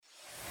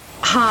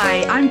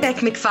Hi, I'm Beck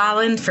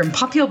McFarland from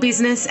Pop Your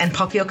Business and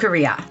Pop Your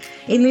Career.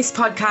 In this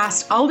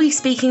podcast, I'll be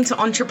speaking to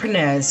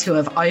entrepreneurs who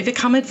have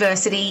overcome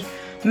adversity,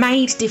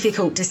 made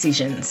difficult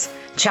decisions,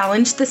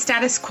 challenged the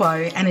status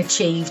quo, and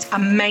achieved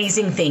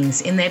amazing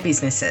things in their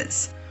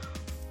businesses.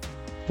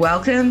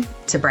 Welcome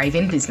to Brave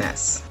in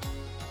Business.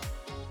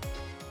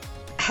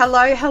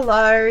 Hello.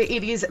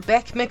 It is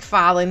Beck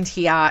McFarland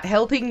here,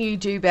 helping you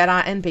do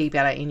better and be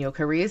better in your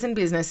careers and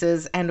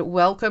businesses, and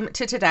welcome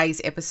to today's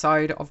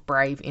episode of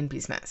Brave in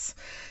Business.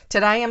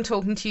 Today I'm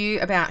talking to you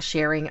about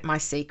sharing my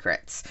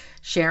secrets,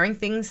 sharing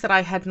things that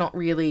I had not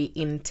really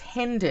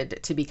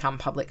intended to become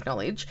public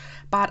knowledge,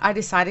 but I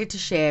decided to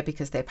share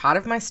because they're part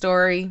of my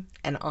story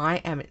and I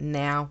am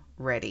now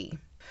ready.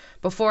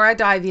 Before I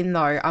dive in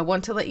though, I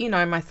want to let you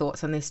know my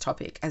thoughts on this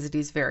topic as it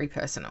is very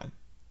personal.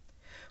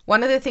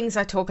 One of the things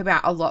I talk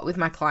about a lot with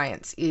my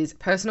clients is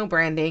personal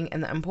branding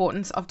and the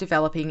importance of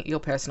developing your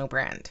personal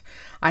brand.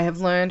 I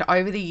have learned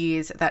over the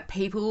years that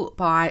people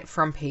buy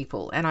from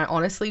people, and I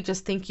honestly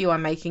just think you are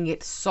making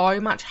it so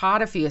much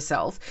harder for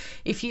yourself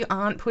if you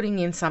aren't putting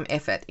in some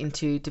effort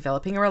into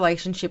developing a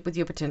relationship with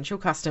your potential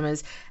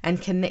customers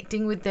and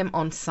connecting with them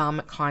on some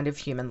kind of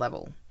human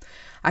level.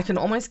 I can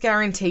almost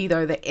guarantee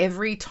though that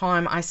every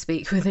time I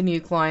speak with a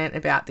new client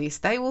about this,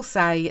 they will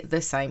say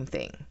the same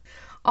thing.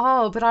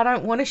 Oh, but I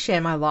don't want to share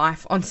my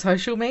life on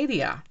social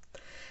media.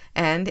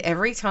 And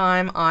every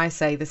time I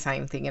say the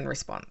same thing in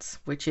response,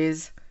 which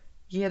is,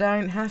 you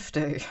don't have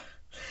to.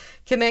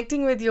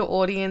 Connecting with your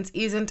audience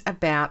isn't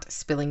about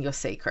spilling your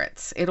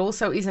secrets. It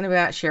also isn't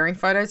about sharing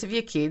photos of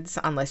your kids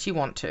unless you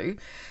want to,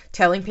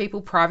 telling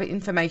people private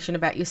information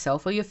about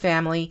yourself or your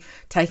family,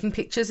 taking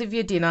pictures of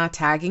your dinner,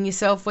 tagging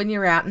yourself when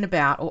you're out and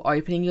about, or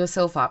opening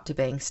yourself up to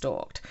being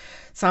stalked.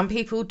 Some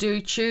people do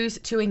choose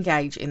to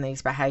engage in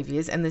these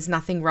behaviors, and there's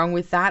nothing wrong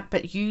with that,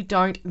 but you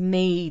don't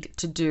need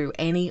to do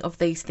any of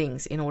these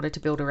things in order to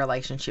build a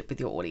relationship with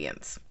your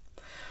audience.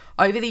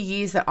 Over the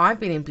years that I've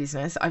been in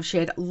business, I've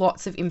shared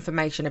lots of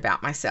information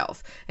about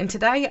myself, and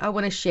today I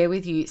want to share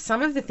with you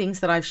some of the things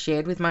that I've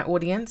shared with my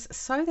audience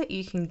so that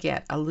you can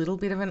get a little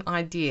bit of an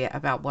idea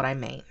about what I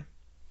mean.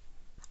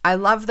 I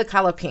love the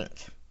color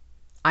pink.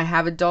 I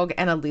have a dog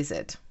and a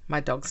lizard. My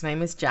dog's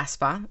name is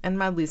Jasper and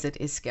my lizard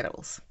is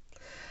Skittles.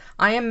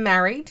 I am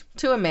married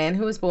to a man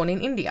who was born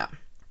in India.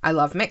 I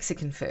love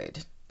Mexican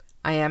food.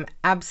 I am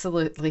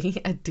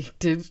absolutely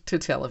addicted to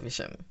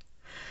television.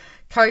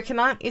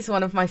 Coconut is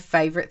one of my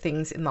favorite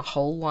things in the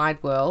whole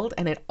wide world,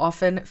 and it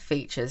often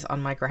features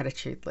on my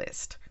gratitude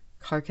list.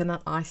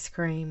 Coconut ice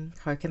cream,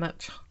 coconut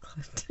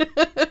chocolate,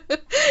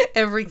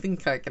 everything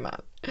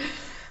coconut.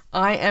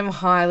 I am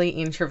highly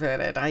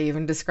introverted. I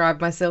even describe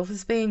myself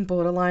as being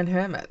borderline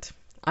hermit.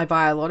 I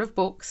buy a lot of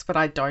books, but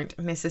I don't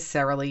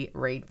necessarily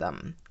read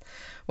them.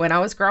 When I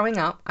was growing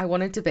up, I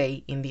wanted to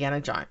be Indiana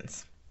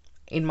Jones.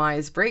 In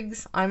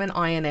Myers-Briggs, I'm an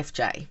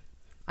INFJ.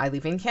 I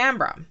live in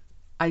Canberra.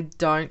 I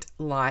don't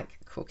like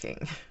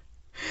cooking.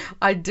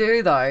 I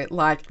do, though,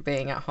 like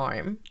being at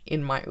home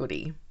in my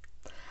hoodie.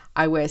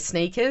 I wear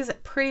sneakers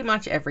pretty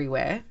much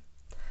everywhere.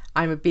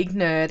 I'm a big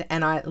nerd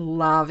and I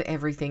love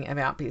everything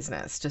about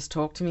business. Just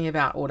talk to me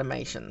about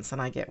automations and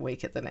I get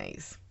weak at the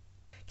knees.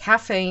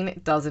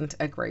 Caffeine doesn't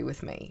agree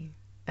with me,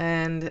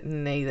 and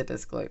neither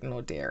does gluten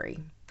or dairy.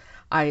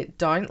 I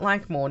don't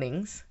like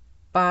mornings,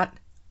 but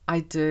I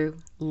do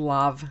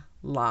love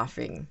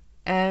laughing,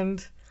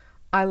 and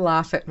I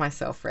laugh at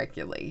myself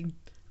regularly.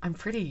 I'm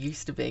pretty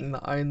used to being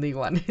the only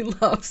one who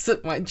laughs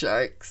at my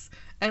jokes,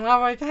 and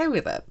I'm okay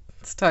with it.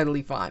 It's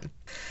totally fine.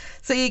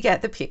 So you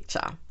get the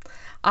picture.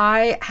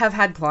 I have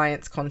had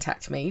clients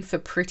contact me for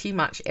pretty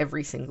much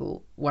every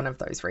single one of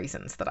those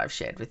reasons that I've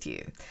shared with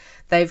you.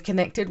 They've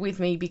connected with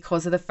me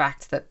because of the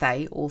fact that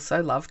they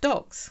also love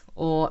dogs,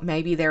 or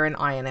maybe they're an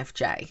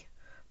INFJ.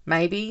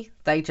 Maybe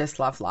they just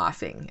love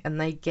laughing and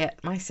they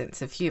get my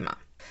sense of humor.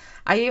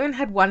 I even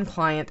had one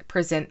client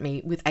present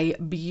me with a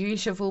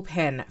beautiful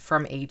pen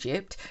from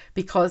Egypt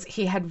because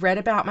he had read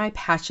about my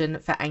passion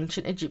for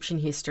ancient Egyptian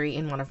history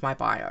in one of my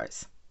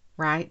bios,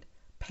 right?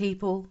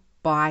 People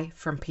buy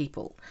from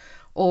people,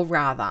 or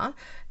rather,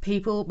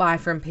 people buy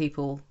from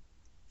people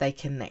they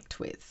connect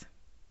with.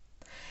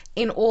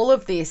 In all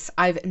of this,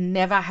 I've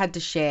never had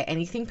to share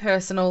anything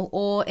personal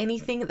or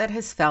anything that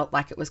has felt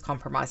like it was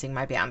compromising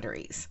my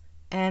boundaries,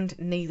 and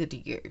neither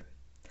do you.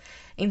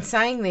 In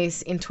saying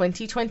this, in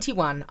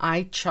 2021,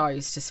 I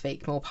chose to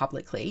speak more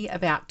publicly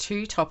about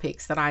two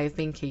topics that I have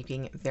been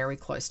keeping very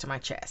close to my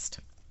chest.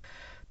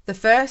 The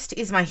first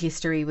is my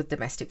history with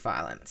domestic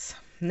violence.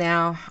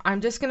 Now,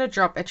 I'm just going to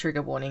drop a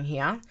trigger warning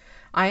here.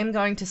 I am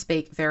going to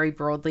speak very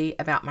broadly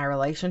about my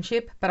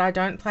relationship, but I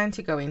don't plan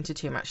to go into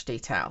too much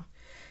detail.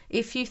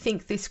 If you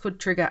think this could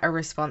trigger a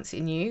response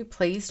in you,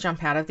 please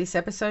jump out of this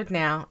episode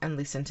now and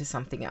listen to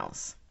something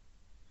else.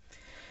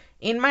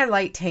 In my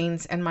late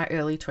teens and my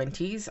early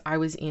 20s, I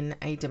was in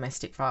a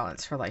domestic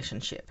violence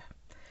relationship.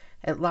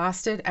 It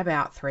lasted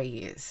about 3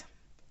 years.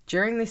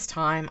 During this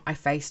time, I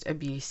faced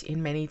abuse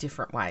in many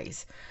different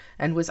ways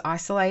and was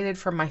isolated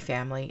from my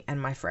family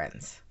and my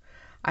friends.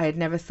 I had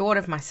never thought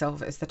of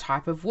myself as the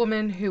type of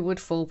woman who would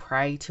fall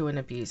prey to an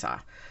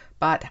abuser.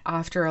 But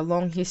after a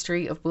long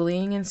history of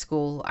bullying in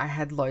school, I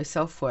had low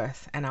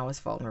self-worth and I was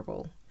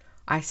vulnerable.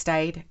 I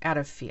stayed out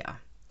of fear.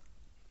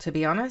 To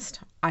be honest,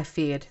 I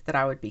feared that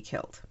I would be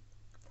killed.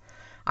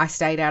 I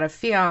stayed out of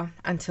fear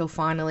until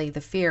finally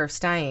the fear of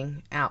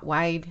staying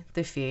outweighed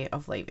the fear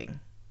of leaving.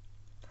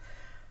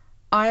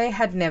 I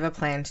had never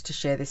planned to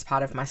share this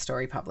part of my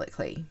story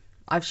publicly.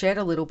 I've shared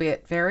a little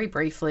bit very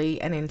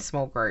briefly and in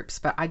small groups,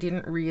 but I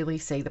didn't really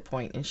see the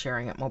point in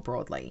sharing it more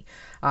broadly.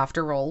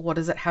 After all, what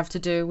does it have to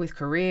do with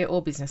career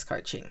or business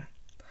coaching?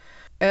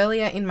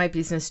 Earlier in my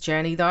business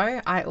journey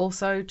though, I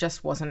also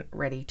just wasn't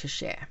ready to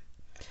share.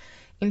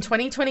 In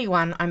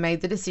 2021, I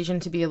made the decision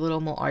to be a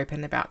little more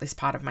open about this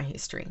part of my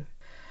history.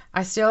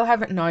 I still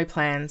have no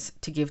plans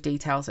to give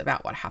details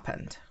about what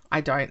happened.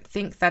 I don't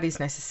think that is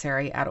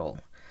necessary at all.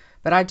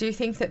 But I do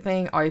think that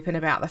being open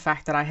about the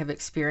fact that I have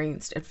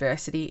experienced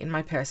adversity in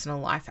my personal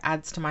life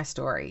adds to my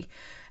story,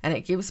 and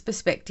it gives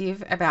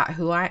perspective about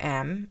who I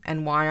am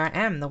and why I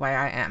am the way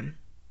I am.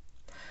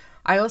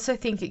 I also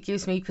think it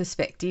gives me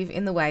perspective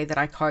in the way that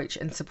I coach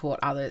and support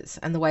others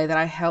and the way that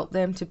I help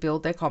them to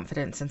build their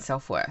confidence and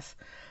self-worth,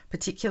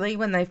 particularly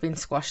when they've been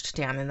squashed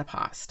down in the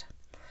past.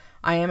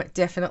 I am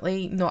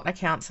definitely not a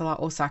counsellor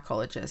or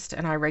psychologist,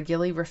 and I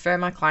regularly refer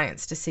my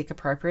clients to seek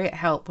appropriate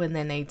help when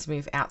their needs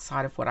move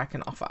outside of what I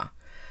can offer.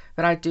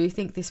 But I do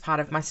think this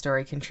part of my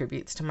story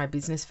contributes to my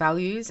business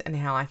values and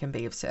how I can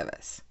be of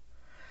service.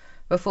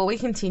 Before we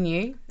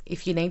continue,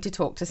 if you need to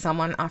talk to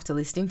someone after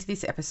listening to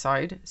this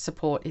episode,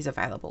 support is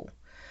available.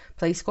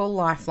 Please call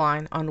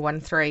Lifeline on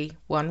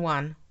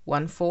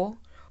 131114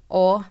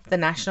 or the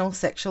National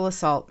Sexual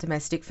Assault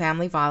Domestic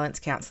Family Violence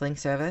Counselling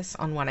Service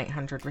on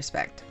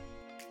 1-800-RESPECT.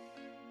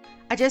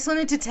 I just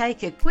wanted to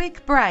take a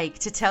quick break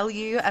to tell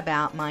you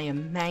about my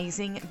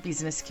amazing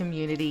business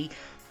community,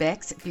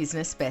 Beck's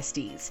Business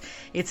Besties.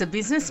 It's a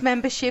business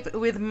membership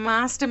with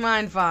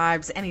mastermind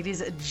vibes, and it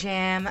is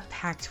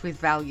jam-packed with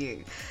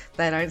value.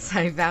 They don't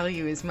say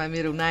value is my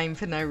middle name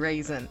for no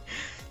reason.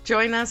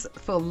 Join us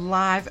for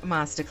live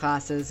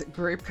masterclasses,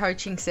 group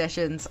coaching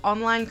sessions,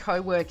 online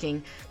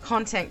co-working,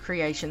 content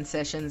creation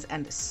sessions,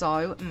 and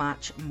so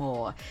much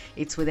more.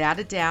 It's without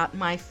a doubt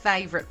my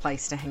favourite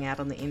place to hang out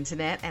on the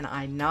internet, and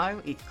I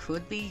know it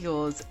could be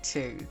yours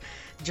too.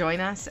 Join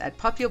us at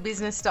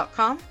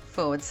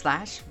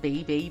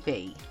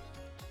popyourbusiness.com/BBB.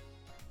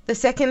 The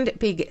second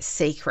big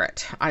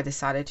secret I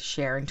decided to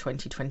share in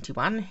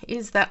 2021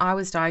 is that I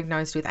was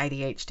diagnosed with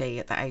ADHD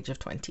at the age of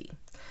 20.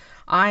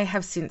 I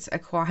have since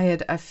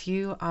acquired a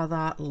few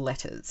other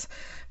letters,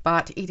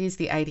 but it is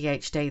the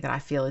ADHD that I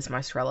feel is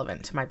most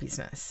relevant to my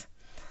business.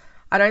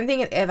 I don't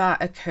think it ever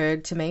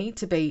occurred to me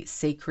to be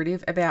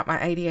secretive about my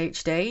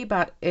ADHD,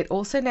 but it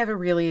also never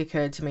really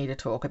occurred to me to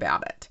talk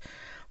about it.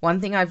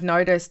 One thing I've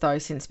noticed though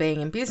since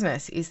being in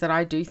business is that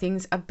I do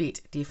things a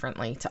bit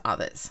differently to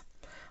others.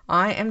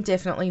 I am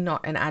definitely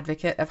not an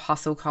advocate of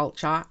hustle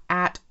culture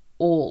at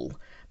all,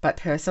 but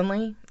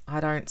personally, I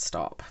don't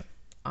stop.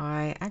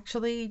 I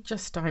actually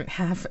just don't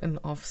have an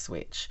off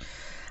switch.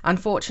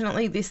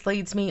 Unfortunately, this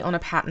leads me on a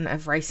pattern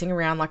of racing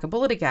around like a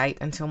bull at a gate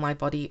until my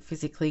body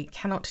physically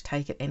cannot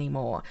take it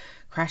anymore,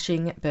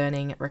 crashing,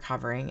 burning,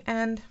 recovering,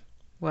 and,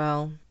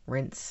 well,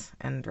 rinse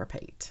and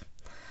repeat.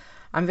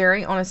 I'm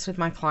very honest with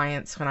my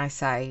clients when I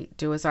say,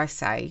 do as I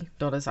say,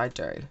 not as I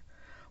do.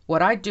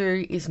 What I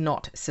do is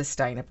not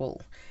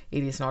sustainable.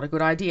 It is not a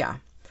good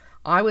idea.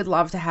 I would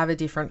love to have a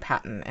different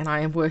pattern, and I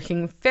am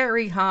working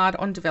very hard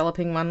on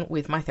developing one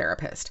with my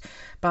therapist,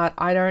 but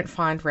I don't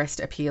find rest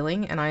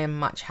appealing, and I am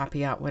much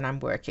happier when I'm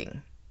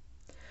working.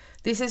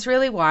 This is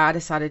really why I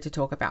decided to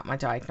talk about my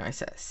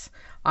diagnosis.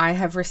 I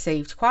have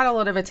received quite a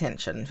lot of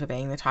attention for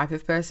being the type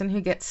of person who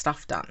gets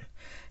stuff done.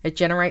 It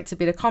generates a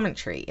bit of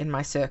commentary in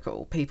my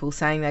circle, people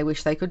saying they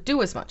wish they could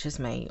do as much as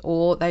me,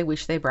 or they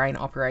wish their brain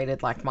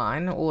operated like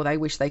mine, or they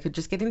wish they could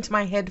just get into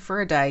my head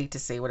for a day to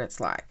see what it's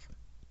like.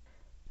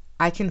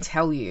 I can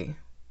tell you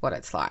what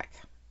it's like.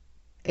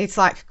 It's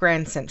like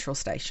Grand Central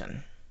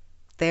Station.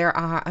 There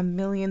are a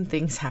million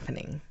things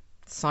happening.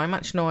 So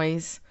much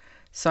noise,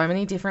 so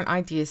many different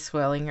ideas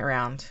swirling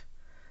around.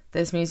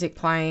 There's music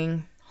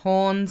playing,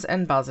 horns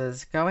and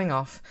buzzers going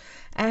off,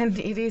 and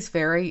it is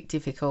very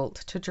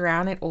difficult to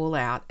drown it all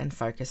out and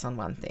focus on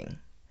one thing.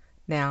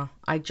 Now,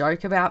 I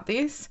joke about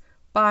this,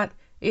 but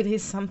it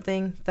is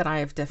something that I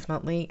have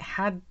definitely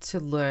had to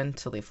learn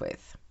to live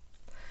with.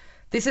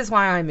 This is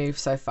why I move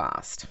so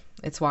fast.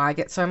 It's why I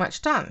get so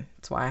much done.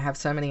 It's why I have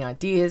so many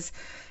ideas.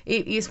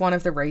 It is one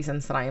of the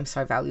reasons that I am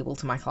so valuable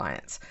to my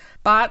clients.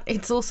 But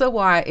it's also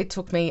why it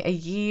took me a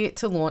year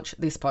to launch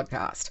this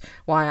podcast,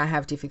 why I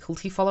have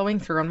difficulty following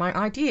through on my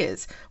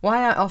ideas,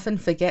 why I often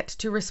forget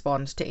to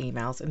respond to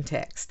emails and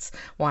texts,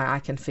 why I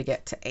can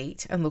forget to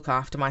eat and look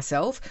after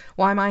myself,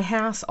 why my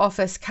house,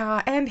 office,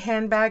 car and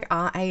handbag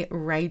are a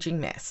raging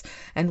mess,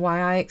 and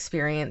why I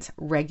experience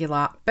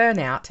regular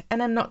burnout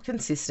and am not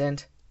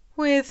consistent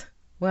with,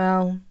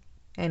 well,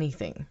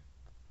 anything.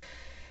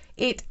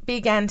 It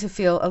began to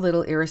feel a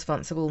little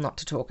irresponsible not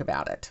to talk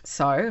about it.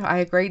 So I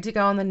agreed to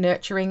go on the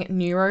Nurturing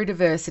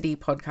Neurodiversity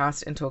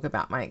podcast and talk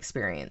about my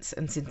experience.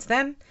 And since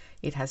then,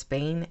 it has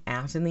been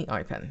out in the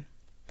open.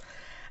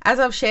 As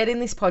I've shared in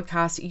this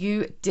podcast,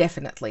 you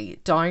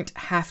definitely don't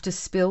have to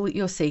spill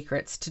your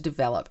secrets to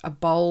develop a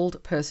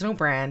bold personal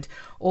brand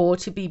or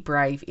to be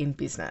brave in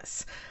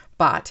business.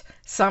 But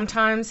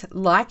sometimes,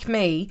 like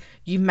me,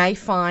 you may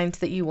find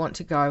that you want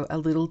to go a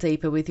little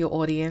deeper with your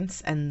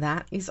audience, and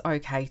that is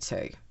okay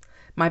too.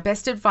 My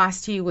best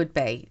advice to you would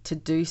be to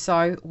do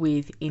so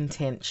with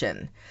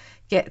intention.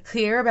 Get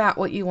clear about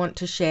what you want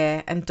to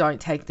share and don't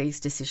take these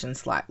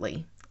decisions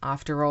lightly.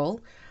 After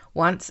all,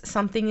 once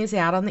something is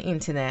out on the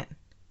internet,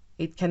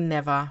 it can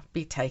never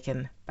be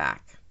taken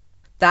back.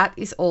 That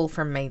is all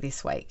from me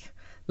this week.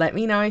 Let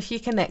me know if you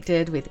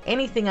connected with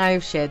anything I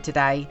have shared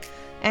today,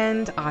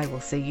 and I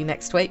will see you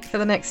next week for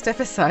the next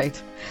episode.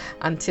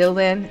 Until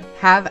then,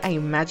 have a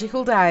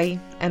magical day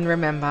and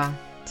remember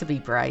to be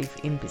brave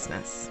in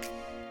business.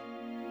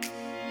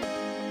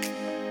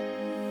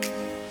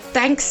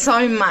 Thanks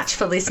so much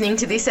for listening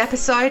to this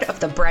episode of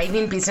the Brave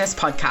in Business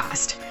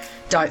podcast.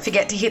 Don't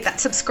forget to hit that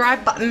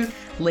subscribe button,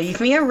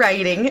 leave me a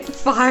rating,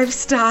 5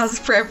 stars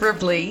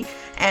preferably,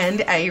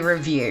 and a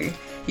review.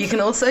 You can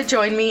also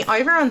join me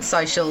over on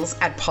socials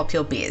at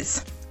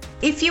PopYourBiz.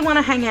 If you want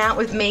to hang out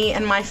with me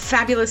and my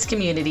fabulous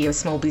community of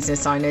small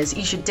business owners,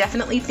 you should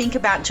definitely think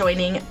about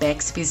joining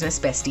Beck's Business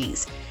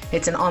Besties.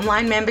 It's an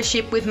online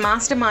membership with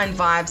mastermind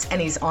vibes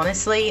and is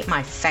honestly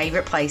my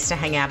favourite place to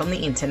hang out on the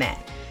internet.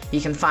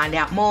 You can find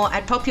out more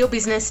at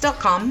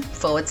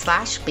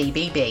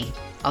popyourbusiness.com/BBB.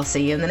 I'll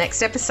see you in the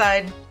next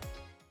episode.